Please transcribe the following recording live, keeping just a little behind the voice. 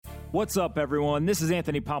What's up, everyone? This is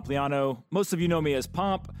Anthony Pompliano. Most of you know me as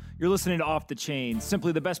Pomp. You're listening to Off the Chain,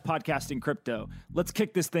 simply the best podcast in crypto. Let's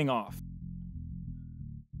kick this thing off.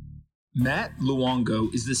 Matt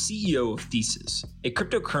Luongo is the CEO of Thesis, a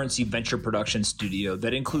cryptocurrency venture production studio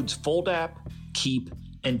that includes FoldApp, Keep,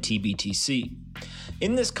 and TBTC.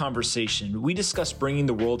 In this conversation, we discuss bringing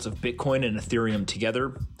the worlds of Bitcoin and Ethereum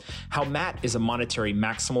together, how Matt is a monetary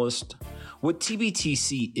maximalist, what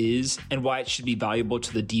TBTC is and why it should be valuable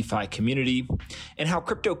to the DeFi community, and how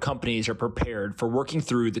crypto companies are prepared for working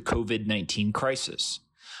through the COVID-19 crisis.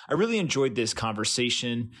 I really enjoyed this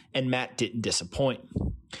conversation, and Matt didn't disappoint.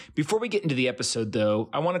 Before we get into the episode, though,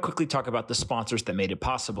 I want to quickly talk about the sponsors that made it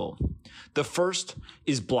possible. The first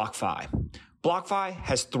is BlockFi. BlockFi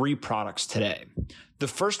has 3 products today. The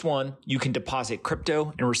first one, you can deposit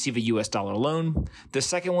crypto and receive a US dollar loan. The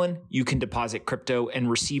second one, you can deposit crypto and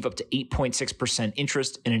receive up to 8.6%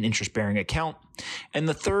 interest in an interest-bearing account. And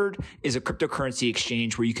the third is a cryptocurrency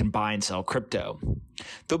exchange where you can buy and sell crypto.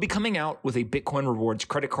 They'll be coming out with a Bitcoin rewards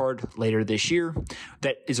credit card later this year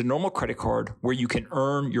that is a normal credit card where you can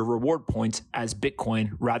earn your reward points as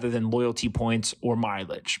Bitcoin rather than loyalty points or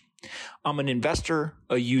mileage. I'm an investor,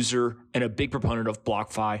 a user, and a big proponent of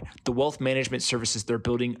BlockFi. The wealth management services they're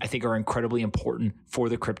building, I think, are incredibly important for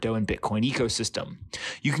the crypto and Bitcoin ecosystem.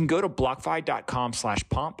 You can go to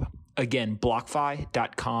blockfi.com/pomp. Again,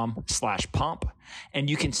 blockfi.com/pomp. And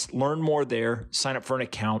you can learn more there, sign up for an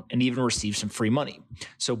account, and even receive some free money.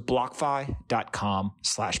 So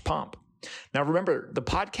blockfi.com/pomp. Now, remember, the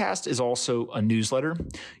podcast is also a newsletter.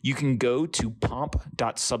 You can go to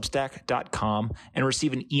pomp.substack.com and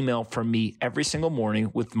receive an email from me every single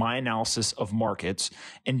morning with my analysis of markets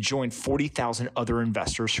and join 40,000 other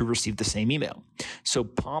investors who receive the same email. So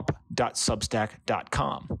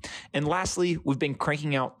pomp.substack.com. And lastly, we've been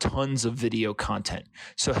cranking out tons of video content.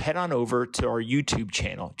 So head on over to our YouTube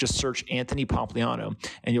channel. Just search Anthony Pompliano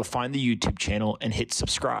and you'll find the YouTube channel and hit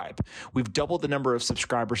subscribe. We've doubled the number of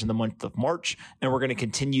subscribers in the month of March, and we're going to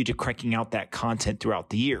continue to cranking out that content throughout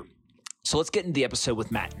the year. So let's get into the episode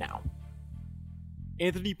with Matt now.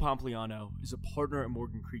 Anthony Pompliano is a partner at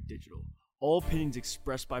Morgan Creek Digital. All opinions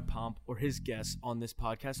expressed by Pomp or his guests on this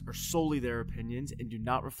podcast are solely their opinions and do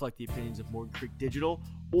not reflect the opinions of Morgan Creek Digital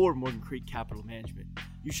or Morgan Creek Capital Management.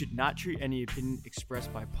 You should not treat any opinion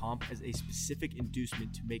expressed by Pomp as a specific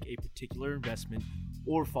inducement to make a particular investment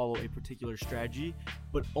or follow a particular strategy,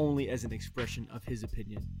 but only as an expression of his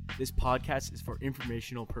opinion. This podcast is for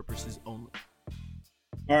informational purposes only.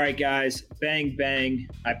 All right, guys, bang, bang.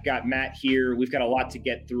 I've got Matt here. We've got a lot to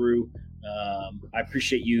get through. I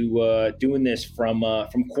appreciate you doing this from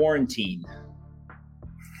quarantine.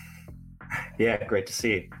 Yeah, great to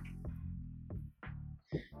see you.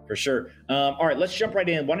 For sure. All right, let's jump right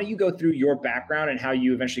in. Why don't you go through your background and how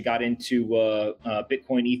you eventually got into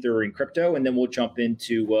Bitcoin, Ether, and crypto, and then we'll jump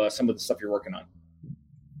into some of the stuff you're working on.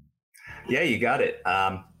 Yeah, you got it.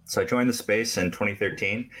 So I joined the space in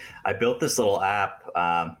 2013. I built this little app.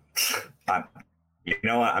 You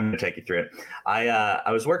know what? I'm going to take you through it.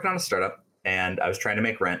 I was working on a startup, and I was trying to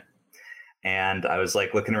make rent. And I was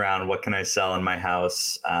like looking around, what can I sell in my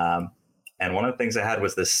house? And one of the things I had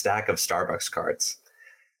was this stack of Starbucks cards.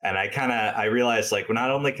 And I realized, like, well, not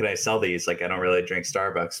only could I sell these, like, I don't really drink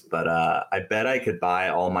Starbucks, but I bet I could buy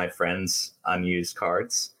all my friends' unused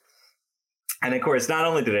cards. And of course, not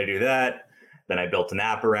only did I do that, then I built an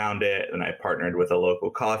app around it, and I partnered with a local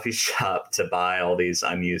coffee shop to buy all these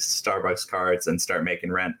unused Starbucks cards and start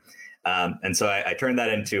making rent. And so I turned that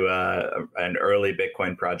into an early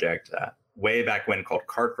Bitcoin project way back when called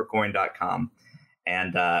cardforcoin.com.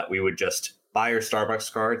 And we would just buy your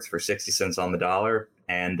Starbucks cards for 60 cents on the dollar.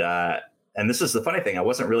 And this is the funny thing. I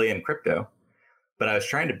wasn't really in crypto, but I was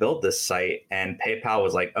trying to build this site, and PayPal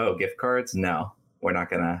was like, "Oh, gift cards? No, we're not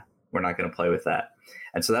gonna play with that."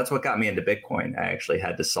 And so that's what got me into Bitcoin. I actually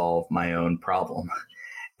had to solve my own problem.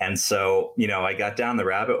 And so, I got down the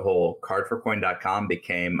rabbit hole. Cardforcoin.com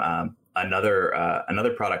became another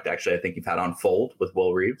product. Actually, I think you've had on Fold with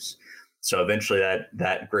Will Reeves. So eventually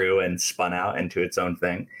that grew and spun out into its own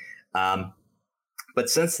thing. But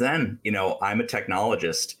since then, I'm a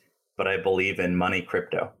technologist, but I believe in money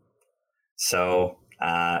crypto. So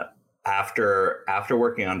after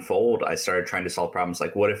working on Fold, I started trying to solve problems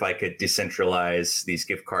like, what if I could decentralize these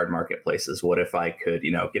gift card marketplaces? What if I could,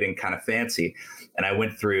 getting kind of fancy? And I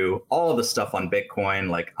went through all of the stuff on Bitcoin,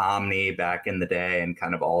 like Omni back in the day, and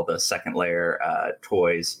kind of all the second layer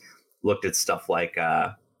toys, looked at stuff like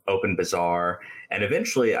Open Bazaar. And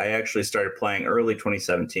eventually I actually started playing early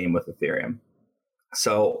 2017 with Ethereum.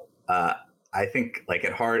 So I think, like,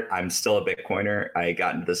 at heart, I'm still a Bitcoiner. I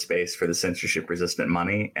got into the space for the censorship resistant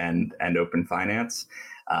money and open finance.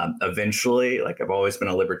 Eventually, like I've always been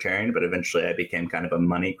a libertarian, but eventually I became kind of a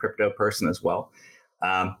money crypto person as well.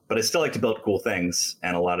 But I still like to build cool things,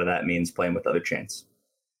 and a lot of that means playing with other chains.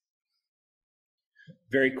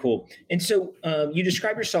 Very cool. And so you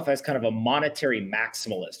describe yourself as kind of a monetary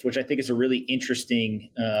maximalist, which I think is a really interesting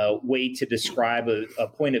way to describe a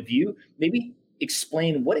point of view. Maybe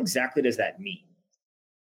explain what exactly does that mean?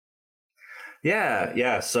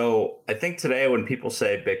 Yeah. So I think today when people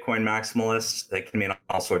say Bitcoin maximalist, they can mean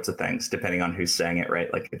all sorts of things depending on who's saying it,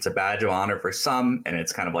 right? Like it's a badge of honor for some, and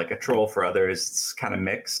it's kind of like a troll for others. It's kind of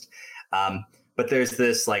mixed. But there's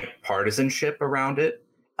this like partisanship around it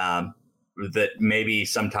that maybe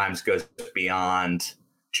sometimes goes beyond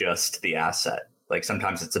just the asset. Like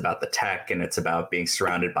sometimes it's about the tech and it's about being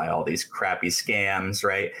surrounded by all these crappy scams,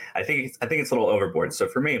 right? I think it's a little overboard. So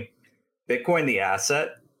for me, Bitcoin, the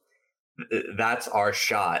asset, that's our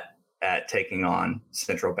shot at taking on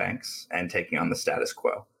central banks and taking on the status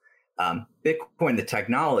quo. Bitcoin, the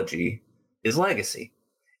technology, is legacy,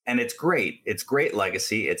 and it's great. It's great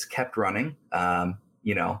legacy. It's kept running,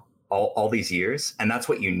 all these years, and that's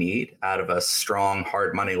what you need out of a strong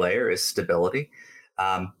hard money layer is stability.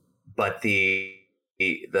 But the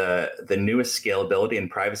newest scalability and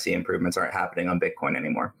privacy improvements aren't happening on Bitcoin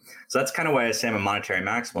anymore. So that's kind of why I say I'm a monetary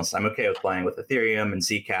maximalist. I'm okay with playing with Ethereum and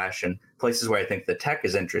Zcash and places where I think the tech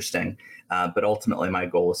is interesting. But ultimately, my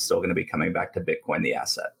goal is still going to be coming back to Bitcoin, the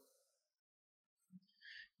asset.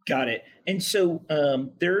 Got it. And so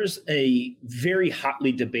there's a very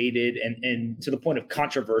hotly debated and to the point of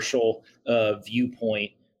controversial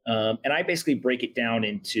viewpoint. And I basically break it down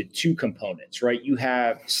into two components, right? You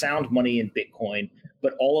have sound money in Bitcoin,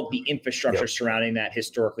 but all of the infrastructure surrounding that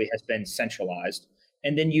historically has been centralized.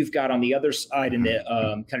 And then you've got on the other side in the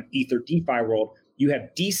kind of Ether DeFi world, you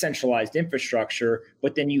have decentralized infrastructure,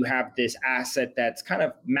 but then you have this asset that's kind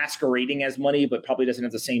of masquerading as money, but probably doesn't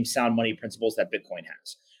have the same sound money principles that Bitcoin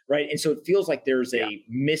has, right? And so it feels like there's a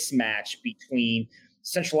mismatch between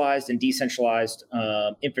centralized and decentralized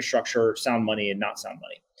infrastructure, sound money and not sound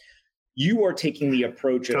money. You are taking the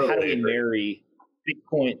approach of how do we marry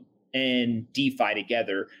Bitcoin and DeFi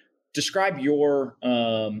together. Describe your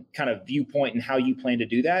kind of viewpoint and how you plan to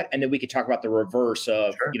do that. And then we could talk about the reverse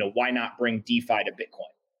of, why not bring DeFi to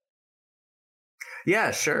Bitcoin?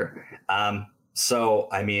 Yeah, sure. So,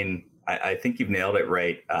 I mean, I think you've nailed it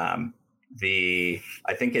right. I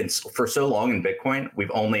think for so long in Bitcoin,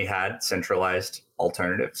 we've only had centralized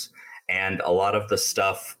alternatives. And a lot of the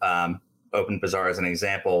stuff, OpenBazaar as an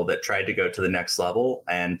example, that tried to go to the next level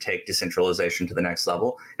and take decentralization to the next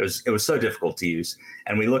level. It was so difficult to use.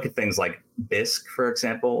 And we look at things like BISC, for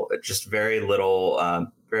example, just very little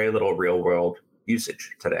real world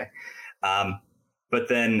usage today. But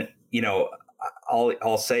then,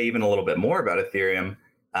 I'll say even a little bit more about Ethereum.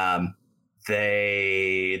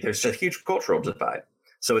 There's a huge cultural divide.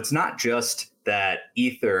 So it's not just that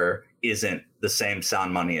Ether isn't the same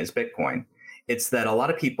sound money as Bitcoin. It's that a lot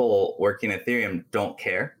of people working Ethereum don't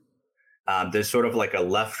care. There's sort of like a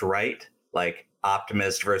left-right, like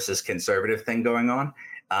optimist versus conservative thing going on.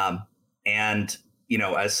 And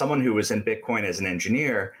as someone who was in Bitcoin as an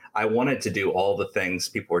engineer, I wanted to do all the things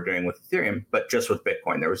people were doing with Ethereum, but just with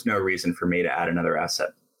Bitcoin. There was no reason for me to add another asset.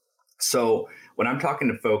 So when I'm talking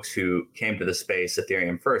to folks who came to the space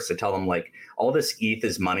Ethereum first, I tell them like all this ETH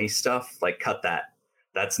is money stuff, like cut that.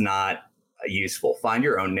 That's not useful. Find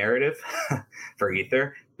your own narrative for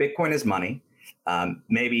Ether. Bitcoin is money.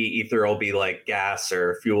 Maybe Ether will be like gas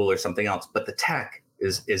or fuel or something else, but the tech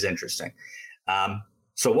is interesting.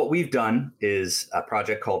 So what we've done is a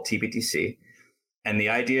project called TBTC. And the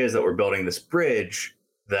idea is that we're building this bridge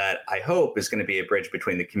that I hope is going to be a bridge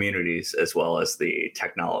between the communities as well as the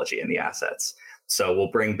technology and the assets. So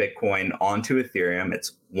we'll bring Bitcoin onto Ethereum.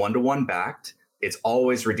 It's one-to-one backed. It's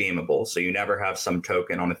always redeemable. So you never have some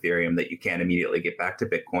token on Ethereum that you can't immediately get back to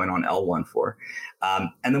Bitcoin on L1 for.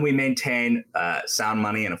 And then we maintain sound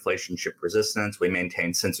money and inflation resistance. We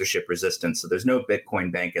maintain censorship resistance. So there's no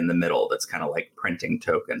Bitcoin bank in the middle that's kind of like printing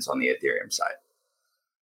tokens on the Ethereum side.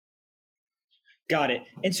 Got it.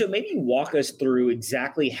 And so maybe walk us through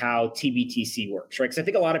exactly how TBTC works, right? Because I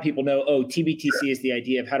think a lot of people know, TBTC is the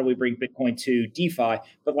idea of how do we bring Bitcoin to DeFi,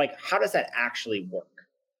 but like, how does that actually work?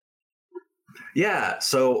 Yeah,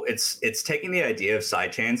 so it's taking the idea of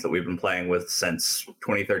sidechains that we've been playing with since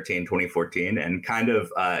 2013, 2014, and kind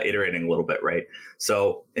of iterating a little bit, right?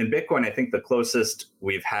 So in Bitcoin, I think the closest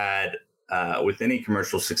we've had with any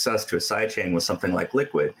commercial success to a sidechain was something like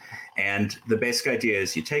Liquid. And the basic idea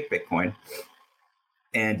is you take Bitcoin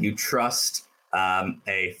and you trust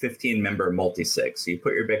a 15-member multisig. So you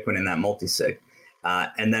put your Bitcoin in that multisig,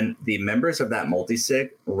 and then the members of that multisig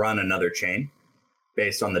run another chain.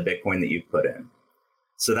 based on the Bitcoin that you put in.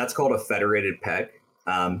 So that's called a federated peg.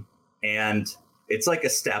 And it's like a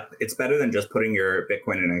step. It's better than just putting your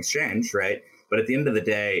Bitcoin in an exchange, right? But at the end of the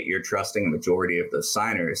day, you're trusting a majority of those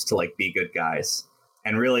signers to like be good guys.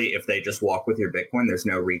 And really, if they just walk with your Bitcoin, there's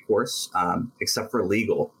no recourse except for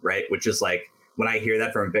legal, right? Which is like, when I hear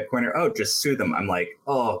that from a Bitcoiner, oh, just sue them. I'm like,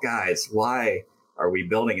 oh, guys, why are we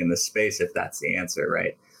building in this space if that's the answer,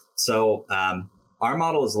 right? So our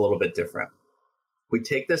model is a little bit different. We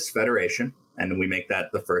take this federation and we make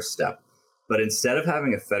that the first step. But instead of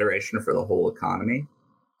having a federation for the whole economy,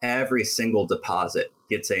 every single deposit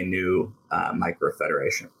gets a new micro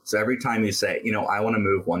federation. So every time you say, I want to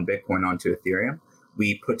move one Bitcoin onto Ethereum,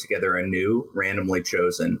 we put together a new randomly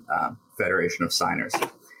chosen federation of signers.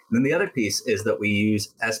 And then the other piece is that we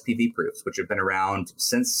use SPV proofs, which have been around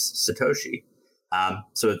since Satoshi.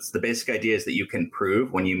 So it's the basic idea is that you can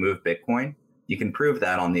prove when you move Bitcoin, you can prove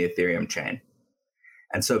that on the Ethereum chain.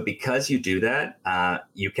 And so because you do that,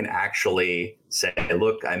 you can actually say,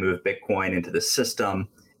 look, I moved Bitcoin into the system,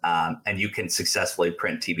 and you can successfully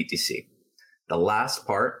print TBTC. The last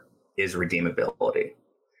part is redeemability.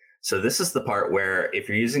 So this is the part where if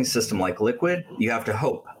you're using a system like Liquid, you have to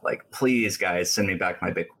hope, like, please, guys, send me back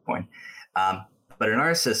my Bitcoin. But in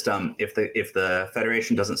our system, if the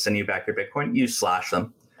Federation doesn't send you back your Bitcoin, you slash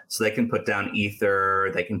them. So they can put down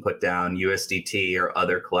Ether, they can put down USDT or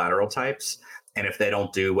other collateral types. And if they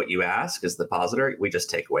don't do what you ask as the depositor, we just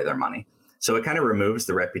take away their money. So it kind of removes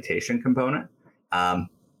the reputation component.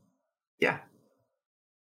 Yeah.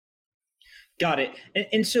 Got it.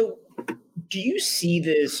 And so do you see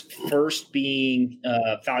this first being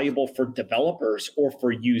valuable for developers or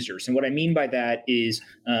for users? And what I mean by that is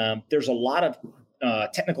there's a lot of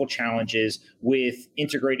technical challenges with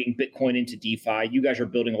integrating Bitcoin into DeFi. You guys are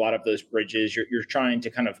building a lot of those bridges. You're trying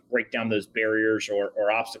to kind of break down those barriers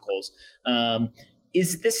or obstacles.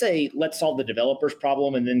 Is this a let's solve the developers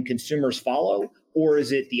problem and then consumers follow? Or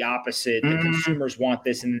is it the opposite? The consumers want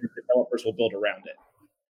this and the developers will build around it?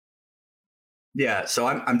 Yeah, so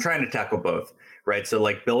I'm trying to tackle both, right? So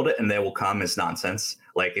like build it and they will come is nonsense.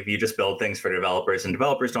 Like if you just build things for developers and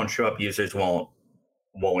developers don't show up, users won't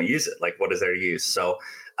use it. Like what is there to use? So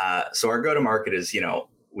our go-to-market is,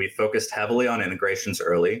 we focused heavily on integrations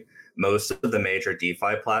early. Most of the major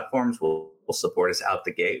DeFi platforms will support us out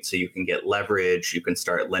the gate. So you can get leverage, you can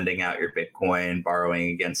start lending out your Bitcoin,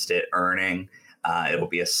 borrowing against it, earning. It'll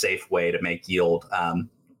be a safe way to make yield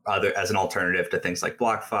as an alternative to things like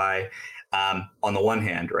BlockFi. On the one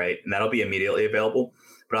hand, right? And that'll be immediately available.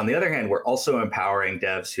 But on the other hand, we're also empowering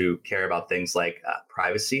devs who care about things like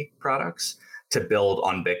privacy products to build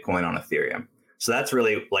on Bitcoin on Ethereum. So that's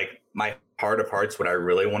really like my heart of hearts. What I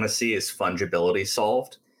really want to see is fungibility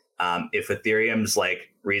solved. If Ethereum's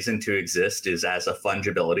like reason to exist is as a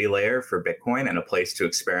fungibility layer for Bitcoin and a place to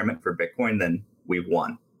experiment for Bitcoin, then we've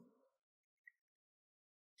won.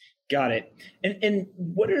 Got it. And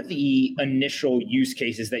what are the initial use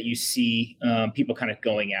cases that you see people kind of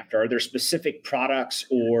going after? Are there specific products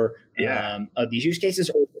or of these use cases,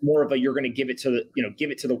 or more of a you're going to give it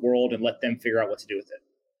to the world and let them figure out what to do with it?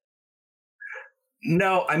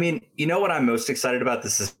 No, I mean, what I'm most excited about?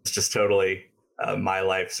 This is just totally my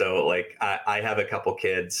life. So like I have a couple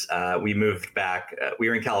kids. We moved back. We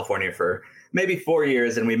were in California for maybe 4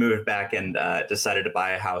 years, and we moved back and decided to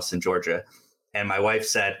buy a house in Georgia. And my wife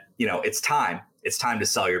said, it's time to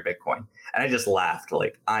sell your Bitcoin. And I just laughed,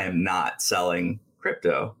 like, I am not selling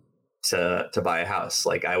crypto to buy a house.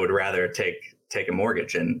 Like I would rather take a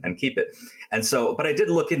mortgage and keep it. And so, but I did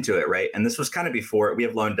look into it, right? And this was kind of before we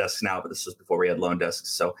have loan desks now, but this was before we had loan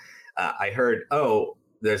desks. So I heard,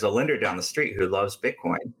 there's a lender down the street who loves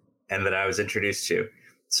Bitcoin and that I was introduced to.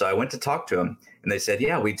 So I went to talk to him and they said,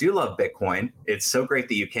 yeah, we do love Bitcoin. It's so great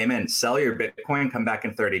that you came in, sell your Bitcoin, come back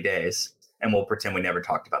in 30 days. And we'll pretend we never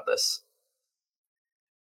talked about this.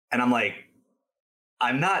 And I'm like,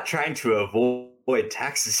 I'm not trying to avoid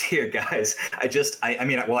taxes here, guys. I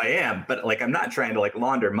mean, I am, but like, I'm not trying to like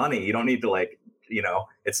launder money. You don't need to like,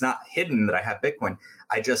 it's not hidden that I have Bitcoin.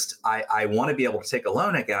 I want to be able to take a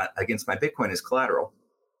loan against my Bitcoin as collateral.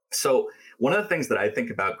 So one of the things that I think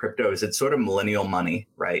about crypto is it's sort of millennial money,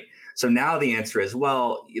 right? So now the answer is,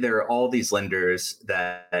 well, there are all these lenders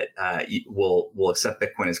that will accept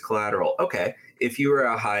Bitcoin as collateral. Okay, if you are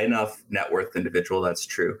a high enough net worth individual, that's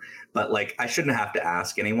true. But like, I shouldn't have to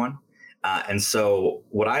ask anyone. And so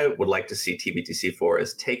what I would like to see TBTC for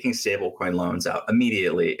is taking stablecoin loans out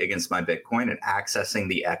immediately against my Bitcoin and accessing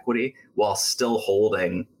the equity while still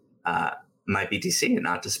holding my BTC and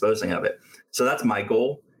not disposing of it. So that's my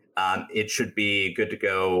goal. It should be good to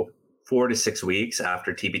go 4 to 6 weeks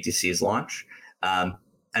after TBTC's launch.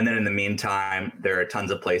 And then in the meantime, there are tons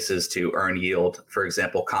of places to earn yield. For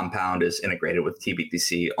example, Compound is integrated with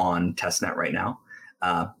TBTC on testnet right now.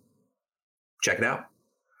 Check it out.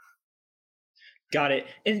 Got it.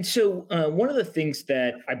 And so one of the things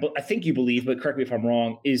that I think you believe, but correct me if I'm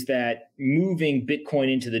wrong, is that moving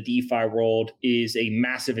Bitcoin into the DeFi world is a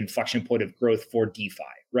massive inflection point of growth for DeFi,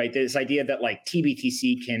 right? This idea that like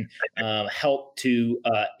TBTC can help to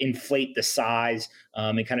inflate the size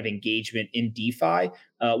and kind of engagement in DeFi.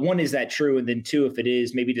 One, is that true? And then two, if it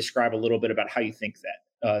is, maybe describe a little bit about how you think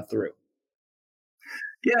that through.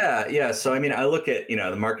 Yeah. So I mean, I look at,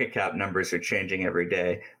 the market cap numbers are changing every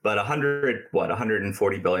day, but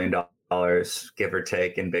 $140 billion, give or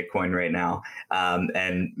take, in Bitcoin right now,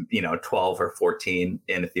 and 12 or 14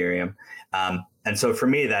 in Ethereum. And so for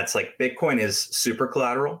me, that's like Bitcoin is super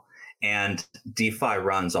collateral, and DeFi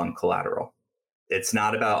runs on collateral. It's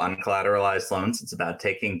not about uncollateralized loans. It's about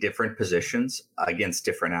taking different positions against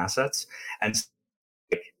different assets. And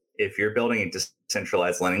if you're building a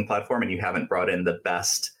decentralized lending platform and you haven't brought in the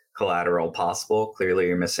best collateral possible, clearly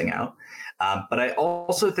you're missing out. But I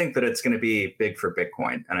also think that it's going to be big for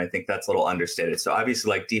Bitcoin. And I think that's a little understated. So obviously,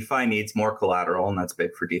 like, DeFi needs more collateral, and that's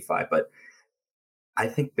big for DeFi. But I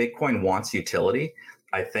think Bitcoin wants utility.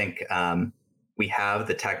 I think we have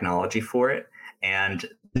the technology for it. And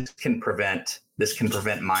this can prevent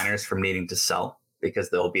miners from needing to sell,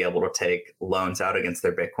 because they'll be able to take loans out against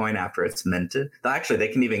their Bitcoin after it's minted. Actually, they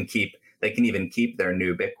can even keep their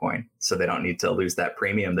new Bitcoin, so they don't need to lose that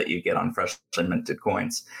premium that you get on freshly minted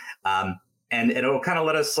coins. And it'll kind of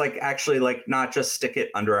let us not just stick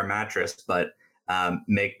it under our mattress, but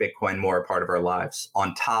make Bitcoin more a part of our lives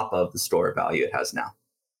on top of the store value it has now.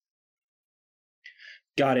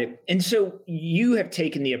 Got it. And so you have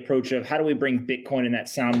taken the approach of how do we bring Bitcoin and that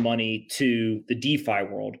sound money to the DeFi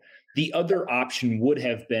world? The other option would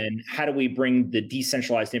have been, how do we bring the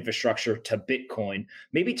decentralized infrastructure to Bitcoin?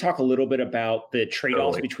 Maybe talk a little bit about the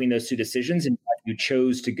trade-offs between those two decisions and why you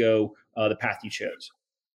chose to go the path you chose.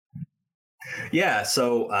 Yeah.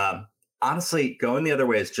 So honestly, going the other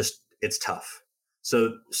way it's tough.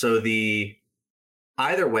 So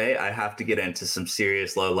either way, I have to get into some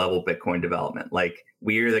serious low-level Bitcoin development. Like,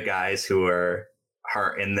 we are the guys who are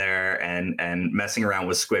in there and messing around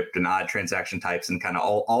with script and odd transaction types and kind of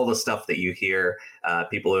all the stuff that you hear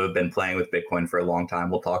people who have been playing with Bitcoin for a long time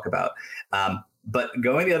will talk about. But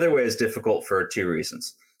going the other way is difficult for two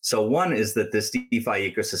reasons. So one is that this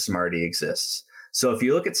DeFi ecosystem already exists. So if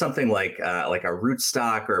you look at something like a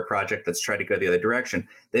Rootstock or a project that's trying to go the other direction,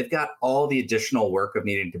 they've got all the additional work of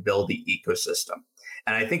needing to build the ecosystem.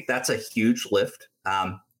 And I think that's a huge lift.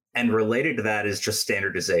 And related to that is just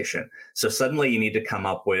standardization. So suddenly you need to come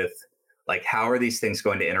up with, like, how are these things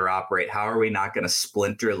going to interoperate? How are we not going to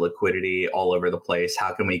splinter liquidity all over the place?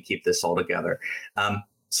 How can we keep this all together?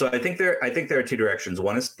 So I think there are two directions.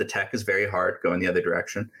 One is the tech is very hard going the other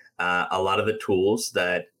direction. A lot of the tools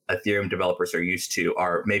that Ethereum developers are used to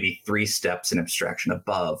are maybe 3 steps in abstraction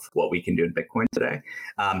above what we can do in Bitcoin today.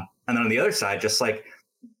 And then on the other side, just like,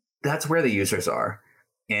 that's where the users are.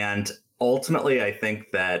 And ultimately, I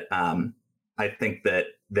think that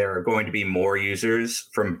there are going to be more users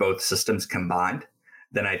from both systems combined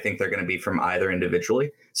than I think they're going to be from either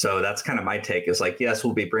individually. So that's kind of my take, is like, yes,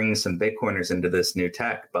 we'll be bringing some Bitcoiners into this new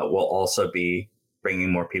tech, but we'll also be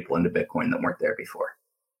bringing more people into Bitcoin that weren't there before.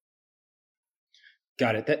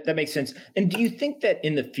 Got it. That makes sense. And do you think that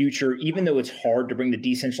in the future, even though it's hard to bring the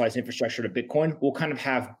decentralized infrastructure to Bitcoin, we'll kind of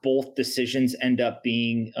have both decisions end up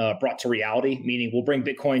being brought to reality? Meaning we'll bring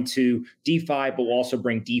Bitcoin to DeFi, but we'll also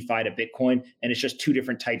bring DeFi to Bitcoin. And it's just two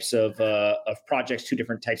different types of projects, two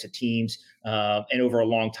different types of teams, and over a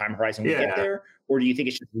long time horizon we get there? Or do you think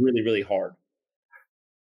it's just really, really hard?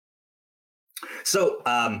 So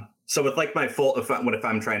with like if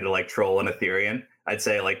I'm trying to like troll an Ethereum, I'd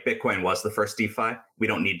say like Bitcoin was the first DeFi. We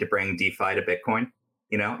don't need to bring DeFi to Bitcoin.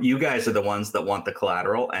 You guys are the ones that want the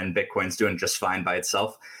collateral, and Bitcoin's doing just fine by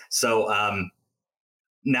itself. So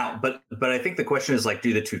now, but I think the question is like,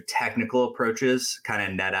 do the two technical approaches kind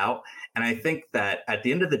of net out? And I think that at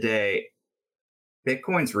the end of the day,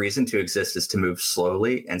 Bitcoin's reason to exist is to move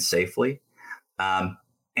slowly and safely. And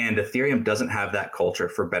Ethereum doesn't have that culture,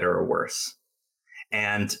 for better or worse.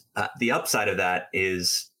 And the upside of that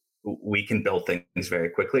is we can build things very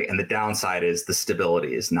quickly. And the downside is the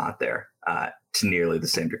stability is not there to nearly the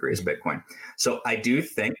same degree as Bitcoin. So I do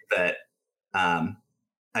think that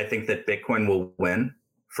Bitcoin will win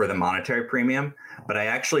for the monetary premium, but I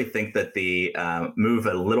actually think that the move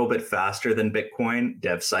a little bit faster than Bitcoin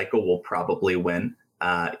dev cycle will probably win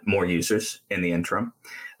more users in the interim.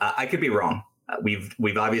 I could be wrong.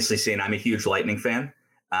 We've obviously seen, I'm a huge Lightning fan.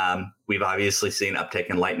 We've obviously seen uptick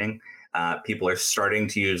in Lightning. People are starting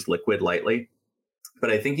to use Liquid lightly, but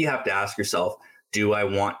I think you have to ask yourself: do I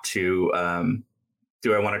want to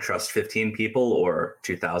trust 15 people or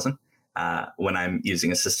 2,000 when I'm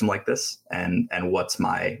using a system like this? And what's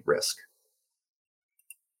my risk?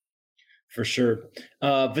 For sure.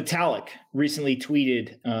 Vitalik recently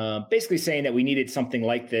tweeted basically saying that we needed something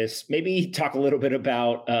like this. Maybe talk a little bit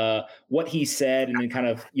about what he said and then kind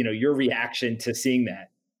of, your reaction to seeing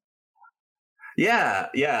that.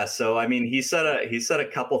 Yeah. So, I mean, he said a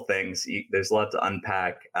couple things. There's a lot to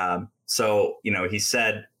unpack. So, he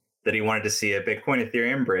said that he wanted to see a Bitcoin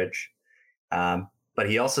Ethereum bridge, but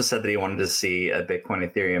he also said that he wanted to see a Bitcoin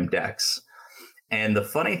Ethereum DEX. And the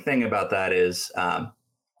funny thing about that is,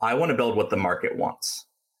 I want to build what the market wants.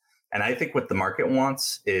 And I think what the market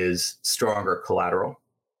wants is stronger collateral.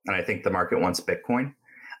 And I think the market wants Bitcoin.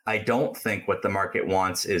 I don't think what the market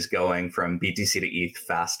wants is going from BTC to ETH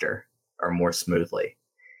faster or more smoothly.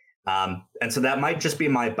 And so that might just be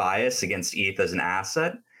my bias against ETH as an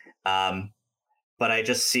asset. But I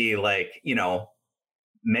just see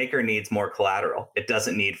Maker needs more collateral. It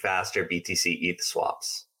doesn't need faster BTC ETH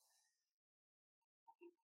swaps.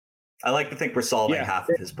 I like to think we're solving half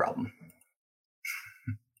of his problem.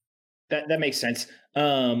 That makes sense.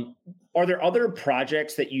 Are there other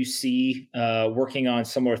projects that you see working on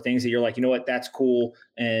similar things that you're like, that's cool,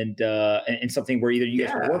 and something where either you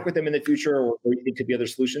guys will work with them in the future, or you think could be other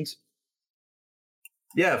solutions?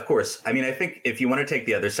 Yeah, of course. I mean, I think if you want to take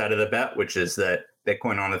the other side of the bet, which is that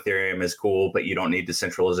Bitcoin on Ethereum is cool, but you don't need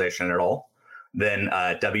decentralization at all, then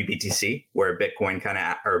WBTC, where Bitcoin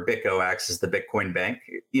or BitGo acts as the Bitcoin bank.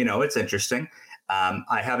 It's interesting.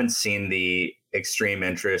 I haven't seen the extreme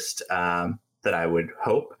interest that I would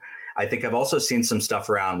hope. I think I've also seen some stuff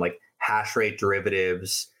around like hash rate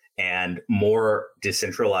derivatives and more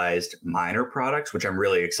decentralized miner products, which I'm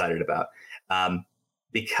really excited about,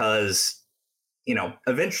 because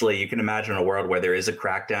eventually you can imagine a world where there is a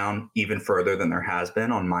crackdown even further than there has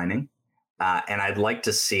been on mining, and I'd like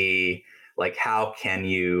to see how can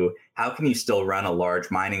you still run a large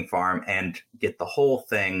mining farm and get the whole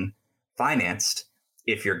thing financed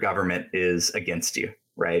if your government is against you,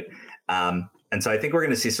 right? And so I think we're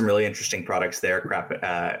going to see some really interesting products there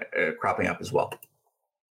cropping up as well.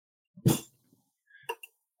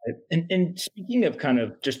 And speaking of kind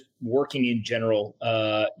of just working in general,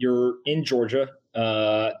 you're in Georgia.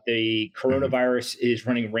 The coronavirus is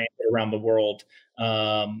running rampant around the world.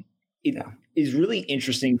 It is really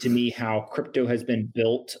interesting to me how crypto has been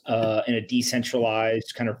built in a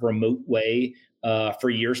decentralized kind of remote way for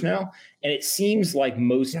years now. And it seems like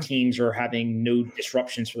most teams are having no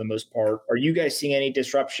disruptions for the most part. Are you guys seeing any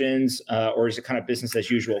disruptions, or is it kind of business as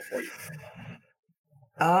usual for you?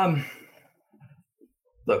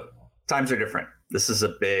 Look, times are different. This is a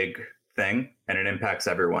big thing and it impacts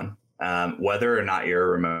everyone, whether or not you're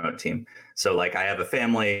a remote team. So I have a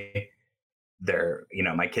family. They're,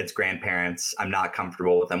 my kids' grandparents. I'm not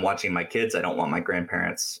comfortable with them watching my kids. I don't want my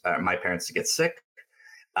parents to get sick.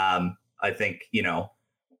 I think,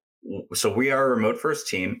 so we are a remote first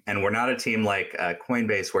team, and we're not a team like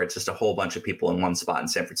Coinbase where it's just a whole bunch of people in one spot in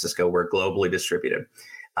San Francisco. We're globally distributed.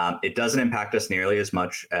 It doesn't impact us nearly as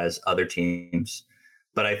much as other teams,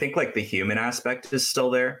 but I think the human aspect is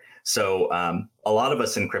still there. So a lot of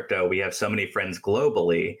us in crypto, we have so many friends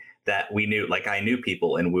globally that we knew, I knew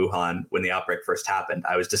people in Wuhan when the outbreak first happened.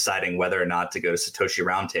 I was deciding whether or not to go to Satoshi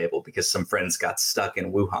Roundtable because some friends got stuck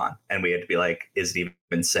in Wuhan and we had to be like, is it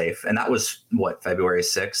even safe? And that was February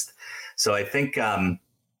 6th. So I think, I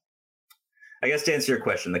guess to answer your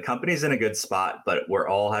question, the company's in a good spot, but we're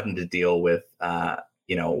all having to deal with,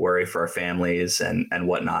 worry for our families and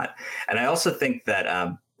whatnot. And I also think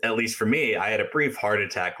that, at least for me, I had a brief heart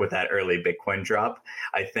attack with that early Bitcoin drop.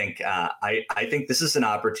 I think I think this is an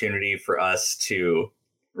opportunity for us to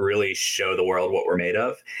really show the world what we're made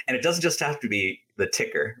of. And it doesn't just have to be the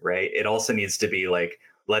ticker, right? It also needs to be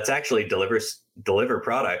let's actually deliver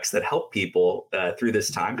products that help people through this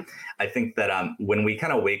time. I think that when we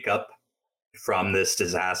kind of wake up from this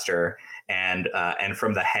disaster and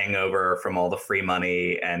from the hangover from all the free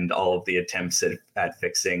money and all of the attempts at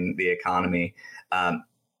fixing the economy,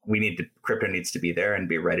 crypto needs to be there and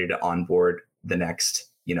be ready to onboard the next,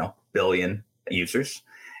 billion users.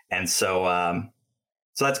 And so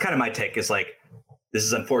that's kind of my take is this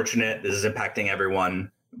is unfortunate. This is impacting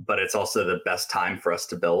everyone, but it's also the best time for us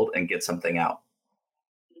to build and get something out.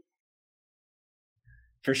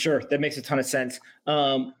 For sure. That makes a ton of sense.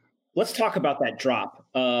 Let's talk about that drop.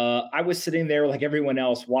 I was sitting there like everyone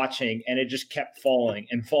else watching, and it just kept falling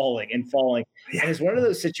and falling and falling. Yeah. And it's one of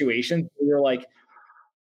those situations where you're like,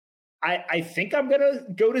 I think I'm gonna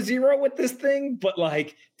go to zero with this thing, but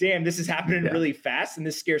like, damn, this is happening really fast, and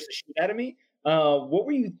this scares the shit out of me. What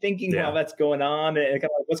were you thinking while that's going on, and kind of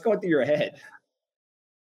like, what's going through your head?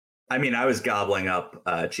 I mean, I was gobbling up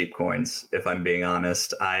cheap coins, if I'm being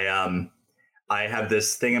honest. I have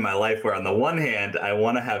this thing in my life where on the one hand, I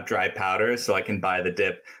want to have dry powder so I can buy the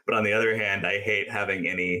dip. But on the other hand, I hate having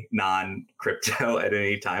any non-crypto at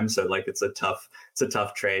any time. So like it's a tough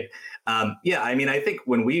trade. Yeah, I mean, I think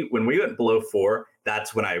when we went below 4,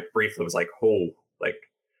 that's when I briefly was like, oh, like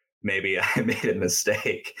maybe I made a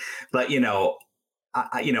mistake. But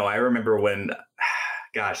I remember when,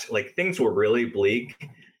 gosh, like things were really bleak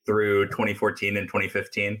through 2014 and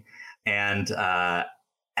 2015.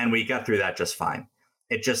 And we got through that just fine.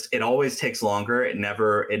 It always takes longer. It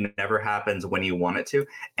never happens when you want it to.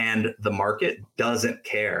 And the market doesn't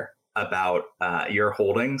care about your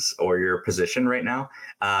holdings or your position right now.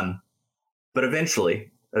 But eventually,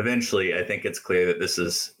 I think it's clear that this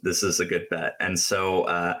is a good bet. And so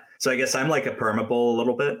I guess I'm like a permabull a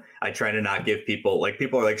little bit. I try to not give people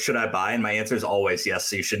are like, should I buy? And my answer is always yes.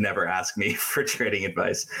 So you should never ask me for trading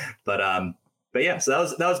advice. But yeah, so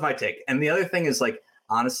that was my take. And the other thing is like,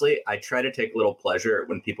 honestly, I try to take a little pleasure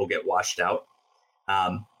when people get washed out,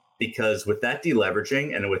 because with that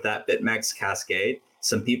deleveraging and with that BitMEX cascade,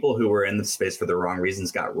 some people who were in the space for the wrong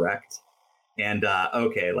reasons got wrecked. And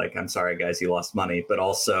okay, like, I'm sorry, guys, you lost money, but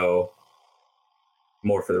also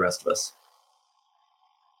more for the rest of us.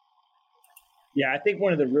 Yeah, I think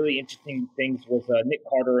one of the really interesting things was Nick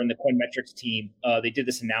Carter and the Coinmetrics team. They did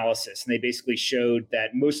this analysis, and they basically showed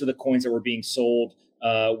that most of the coins that were being sold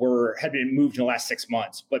had been moved in the last 6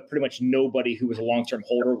 months, but pretty much nobody who was a long-term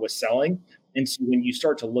holder was selling. And so when you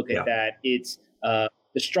start to look at that, it's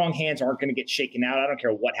the strong hands aren't going to get shaken out. I don't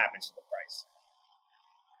care what happens to the price.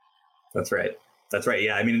 That's right.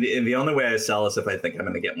 Yeah, I mean, the only way I sell is if I think I'm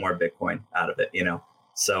going to get more Bitcoin out of it,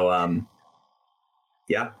 So,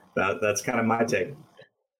 yeah, that's kind of my take.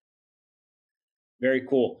 Very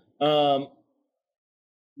cool.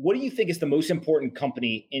 What do you think is the most important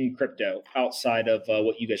company in crypto outside of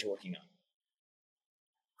what you guys are working on?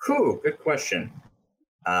 Good question.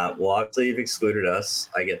 Well, obviously you've excluded us.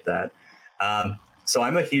 I get that. So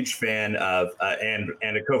I'm a huge fan of and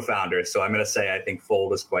a co-founder. So I'm going to say I think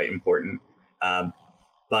Fold is quite important. I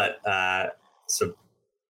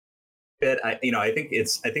think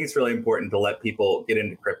it's really important to let people get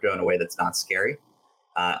into crypto in a way that's not scary,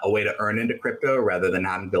 a way to earn into crypto rather than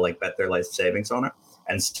having to like bet their life savings on it.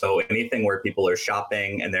 And so anything where people are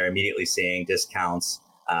shopping and they're immediately seeing discounts,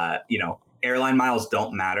 airline miles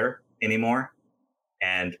don't matter anymore,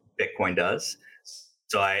 and Bitcoin does.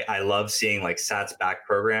 So I love seeing like Sats back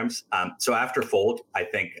programs. So after Fold, I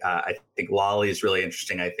think Lolly is really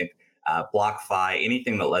interesting. I think BlockFi,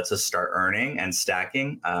 anything that lets us start earning and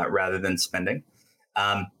stacking rather than spending.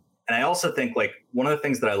 And I also think like one of the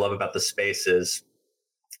things that I love about the space is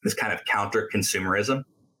this kind of counter consumerism.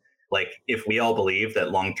 Like if we all believe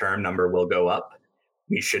that long-term number will go up,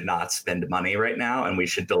 we should not spend money right now and we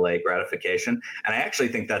should delay gratification. And I actually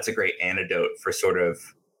think that's a great antidote for sort of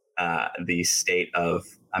the state of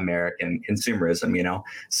American consumerism,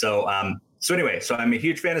 So anyway, so I'm a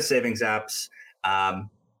huge fan of savings apps.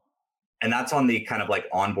 And that's on the kind of like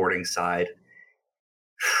onboarding side.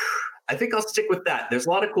 I think I'll stick with that. There's a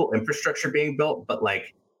lot of cool infrastructure being built, but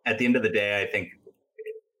like at the end of the day, I think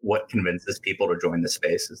what convinces people to join the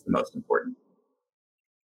space is the most important.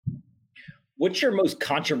 What's your most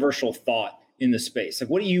controversial thought in the space? Like,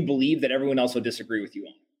 what do you believe that everyone else will disagree with you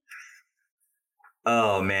on?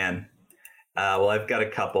 Oh, man. Well, I've got a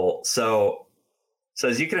couple. So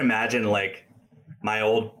as you can imagine, like my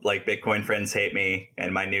old like Bitcoin friends hate me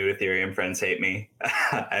and my new Ethereum friends hate me.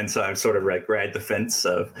 And so I'm sort of like ride the fence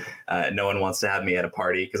of no one wants to have me at a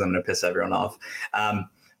party because I'm going to piss everyone off.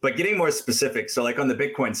 But getting more specific, so like on the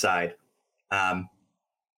Bitcoin side, I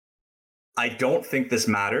don't think this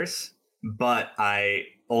matters, but I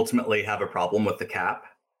ultimately have a problem with the cap.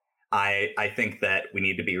 I think that we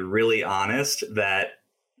need to be really honest that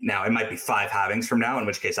now it might be 5 halvings from now, in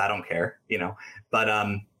which case I don't care, but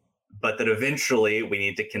that eventually we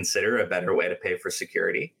need to consider a better way to pay for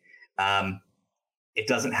security. It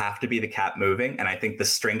doesn't have to be the cap moving. And I think the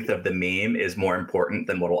strength of the meme is more important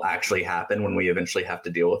than what will actually happen when we eventually have to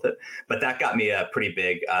deal with it. But that got me a pretty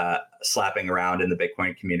big slapping around in the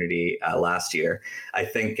Bitcoin community last year. I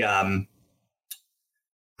think on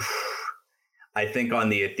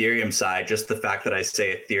the Ethereum side, just the fact that I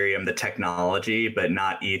say Ethereum, the technology, but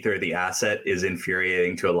not Ether, the asset, is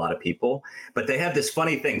infuriating to a lot of people. But they have this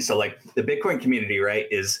funny thing. So like the Bitcoin community, right,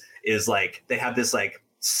 is like they have this like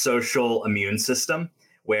social immune system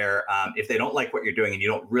where if they don't like what you're doing and you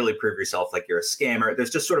don't really prove yourself like you're a scammer,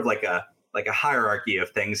 there's just sort of like a hierarchy of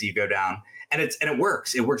things you go down, and it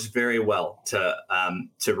works. It works very well to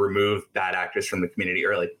remove bad actors from the community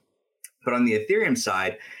early. But on the Ethereum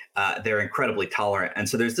side, they're incredibly tolerant. And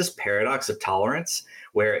so there's this paradox of tolerance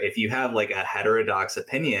where if you have like a heterodox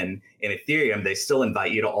opinion in Ethereum, they still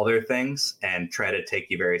invite you to all their things and try to take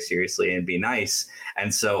you very seriously and be nice.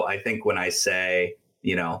 And so I think when I say,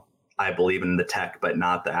 I believe in the tech, but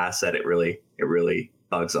not the asset, it really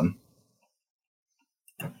bugs them.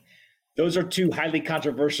 Those are two highly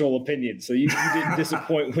controversial opinions. So you didn't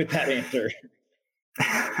disappoint with that answer.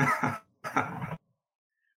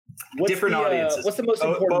 Different audiences. What's the most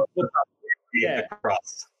important book? Yeah.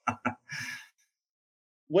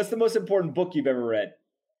 What's the most important book you've ever read?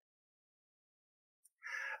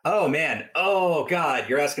 Oh man. Oh God,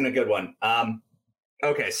 you're asking a good one.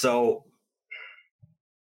 Okay, so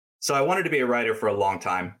I wanted to be a writer for a long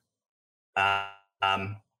time.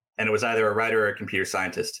 And it was either a writer or a computer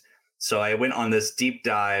scientist. So I went on this deep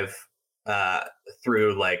dive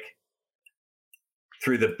through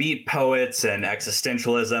the beat poets and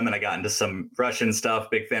existentialism, and I got into some Russian stuff,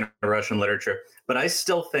 big fan of Russian literature. But I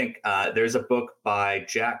still think there's a book by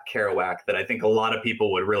Jack Kerouac that I think a lot of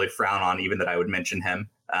people would really frown on, even that I would mention him.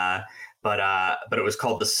 But it was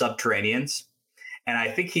called The Subterraneans. And I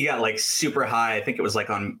think he got like super high. I think it was like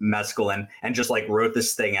on mescaline, and just like wrote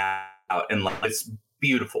this thing out, and like it's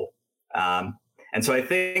beautiful. And so I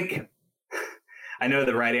think I know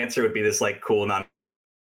the right answer would be this like cool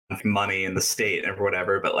money in the state or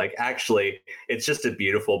whatever, but like actually it's just a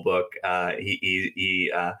beautiful book.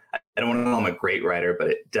 He I don't want to call him a great writer, but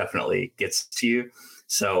it definitely gets to you.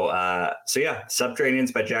 So yeah,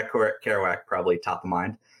 Subterraneans by Jack Kerouac, probably top of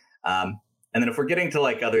mind. And then if we're getting to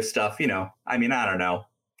like other stuff, I don't know,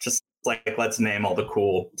 just like let's name all the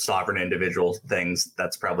cool sovereign individual things.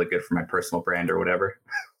 That's probably good for my personal brand or whatever.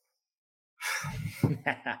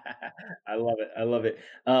 I love it.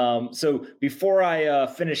 So before I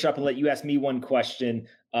finish up and let you ask me one question,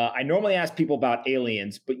 I normally ask people about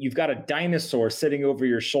aliens, but you've got a dinosaur sitting over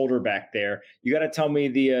your shoulder back there. You got to tell me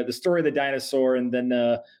the story of the dinosaur, and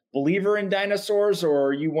then believer in dinosaurs, or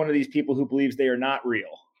are you one of these people who believes they are not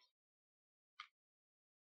real?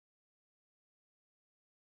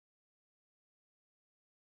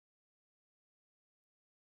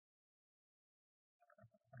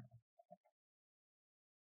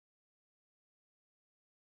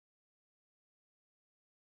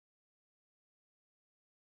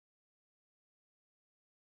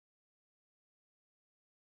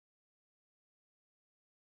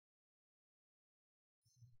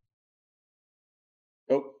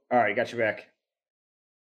 Oh, all right, got you back.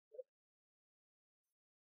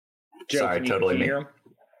 Joe, Sorry, totally can you hear him?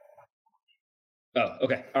 Oh,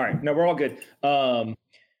 okay. All right. No, we're all good.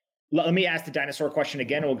 Let me ask the dinosaur question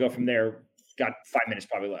again, and we'll go from there. Got 5 minutes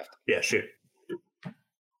probably left. Yeah, shoot.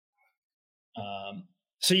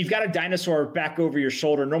 So you've got a dinosaur back over your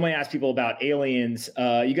shoulder. Normally I ask people about aliens.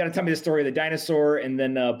 You got to tell me the story of the dinosaur, and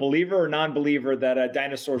then believer or non-believer that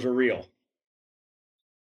dinosaurs are real.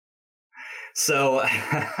 So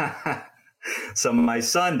my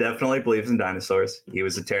son definitely believes in dinosaurs. He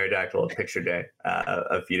was a pterodactyl at picture day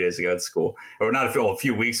a few days ago at school, or not a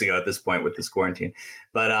few weeks ago at this point with this quarantine.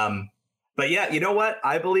 But yeah, you know what?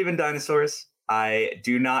 I believe in dinosaurs. I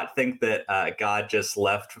do not think that God just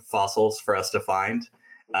left fossils for us to find.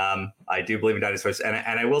 I do believe in dinosaurs, and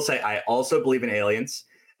I will say I also believe in aliens.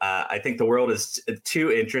 I think the world is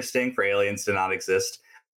too interesting for aliens to not exist.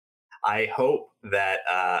 I hope that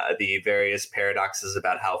the various paradoxes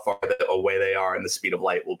about how far away they are and the speed of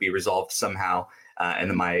light will be resolved somehow, and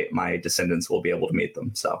then my descendants will be able to meet them.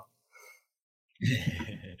 So,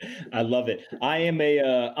 I love it. I'm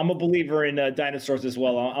a believer in dinosaurs as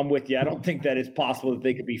well. I'm with you. I don't think that it's possible that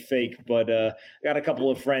they could be fake, but I got a couple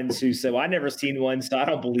of friends who say, "Well, I never seen one, so I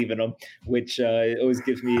don't believe in them," which always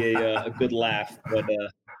gives me a good laugh. But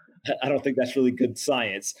I don't think that's really good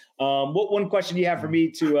science. What one question do you have for me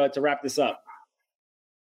to wrap this up?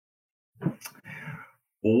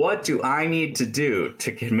 What do I need to do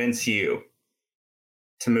to convince you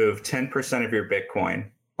to move 10% of your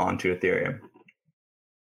Bitcoin onto Ethereum?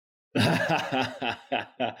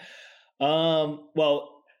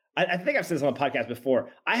 Well, I think I've said this on the podcast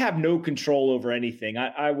before. I have no control over anything.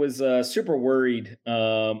 I was super worried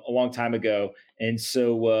a long time ago, and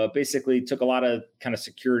so basically took a lot of kind of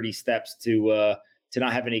security steps to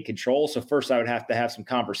not have any control. So first, I would have to have some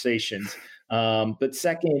conversations. But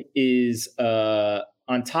second is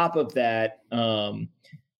on top of that,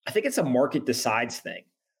 I think it's a market decides thing.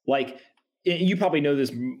 Like you probably know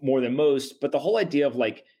this more than most, but the whole idea of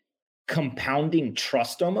like compounding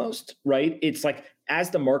trust almost, right? It's like as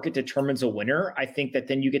the market determines a winner, I think that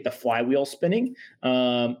then you get the flywheel spinning.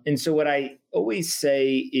 And so what I always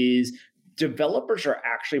say is developers are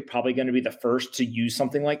actually probably going to be the first to use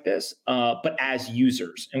something like this, but as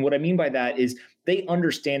users. And what I mean by that is they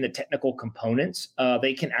understand the technical components.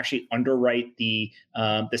 They can actually underwrite the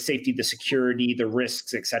safety, the security, the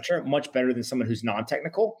risks, et cetera, much better than someone who's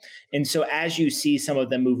non-technical. And so as you see some of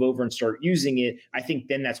them move over and start using it, I think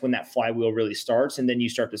then that's when that flywheel really starts. And then you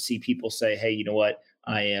start to see people say, hey, you know what,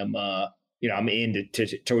 I am, I'm in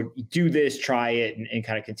to do this, try it, and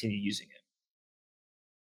kind of continue using it.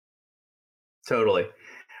 Totally.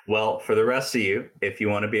 Well, for the rest of you, if you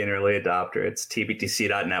want to be an early adopter, it's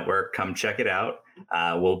tbtc.network. Come check it out.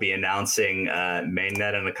 We'll be announcing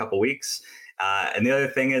mainnet in a couple weeks. And the other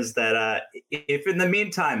thing is that if in the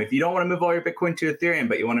meantime, if you don't want to move all your Bitcoin to Ethereum,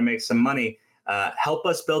 but you want to make some money, help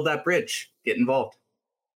us build that bridge. Get involved.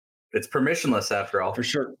 It's permissionless after all. For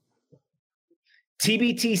sure.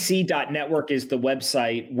 tbtc.network is the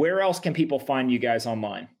website. Where else can people find you guys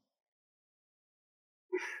online?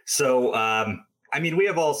 So, we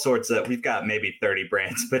have all sorts of, we've got maybe 30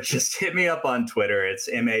 brands, but just hit me up on Twitter. It's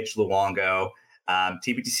Luongo.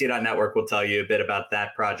 tbtc.network will tell you a bit about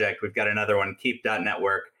that project. We've got another one,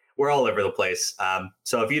 keep.network. We're all over the place.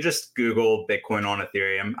 So if you just Google Bitcoin on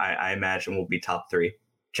Ethereum, I imagine we'll be top 3.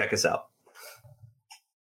 Check us out.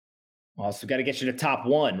 Also, got to get you to top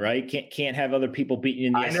 1, right? Can't have other people beating you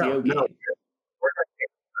in the SEO game. No.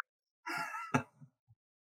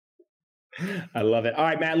 I love it. All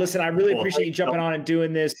right, Matt, listen, I really appreciate you jumping on and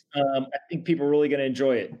doing this. I think people are really going to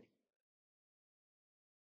enjoy it.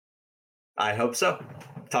 I hope so.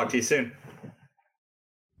 Talk to you soon.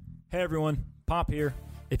 Hey, everyone. Pop here.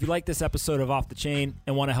 If you like this episode of Off the Chain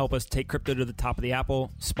and want to help us take crypto to the top of the Apple,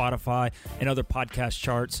 Spotify, and other podcast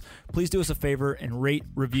charts, please do us a favor and rate,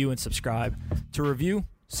 review, and subscribe. To review,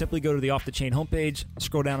 simply go to the Off the Chain homepage,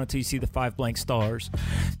 scroll down until you see the 5 blank stars.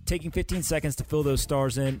 Taking 15 seconds to fill those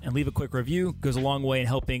stars in and leave a quick review goes a long way in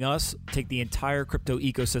helping us take the entire crypto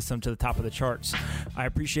ecosystem to the top of the charts. I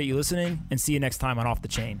appreciate you listening and see you next time on Off the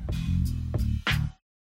Chain.